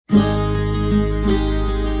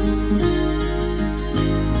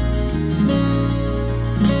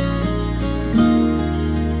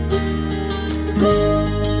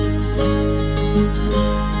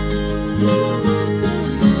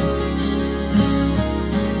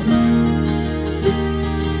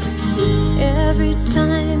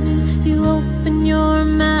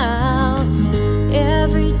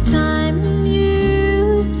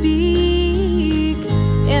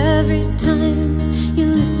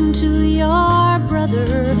to your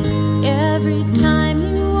brother every time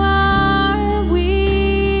you are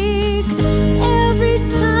weak, every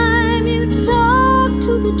time you talk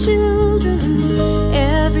to the children,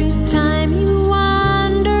 every time you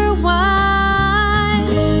wonder why,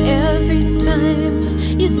 every time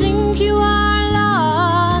you think you are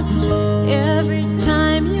lost, every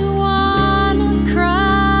time you wanna cry.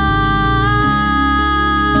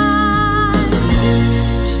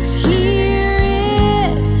 Just hear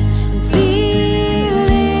it and feel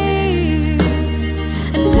it,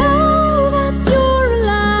 and know that you're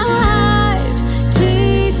alive.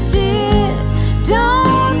 Taste it,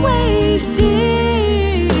 don't waste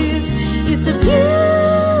it. It's a beautiful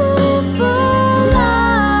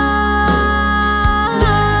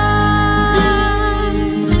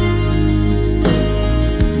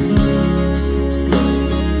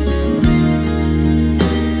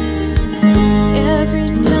Every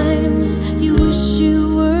time you wish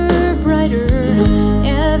you were brighter,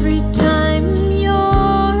 every time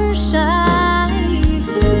you're shy,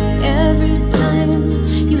 every time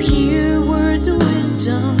you hear words of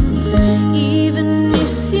wisdom, even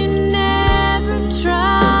if you never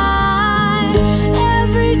try,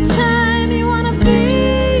 every time you wanna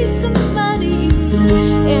be somebody,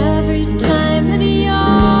 every time that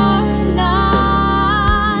you're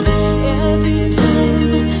not, every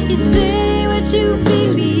time you say what you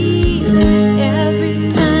believe, every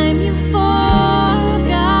time you forgot.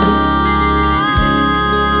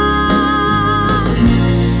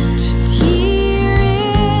 Just hear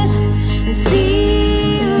it and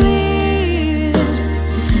feel it,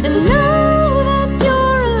 and know that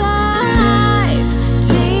you're alive.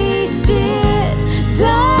 Taste it,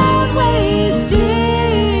 don't waste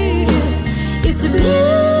it. It's a beautiful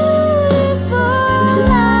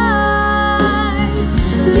life,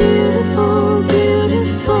 beautiful,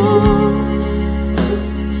 beautiful.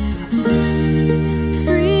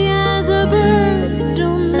 Free as a bird,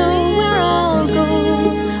 don't know where I'll go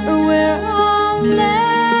or where I'll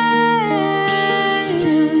land.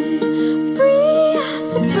 Free as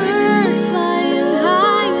a bird flying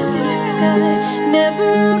high in the sky,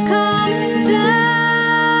 never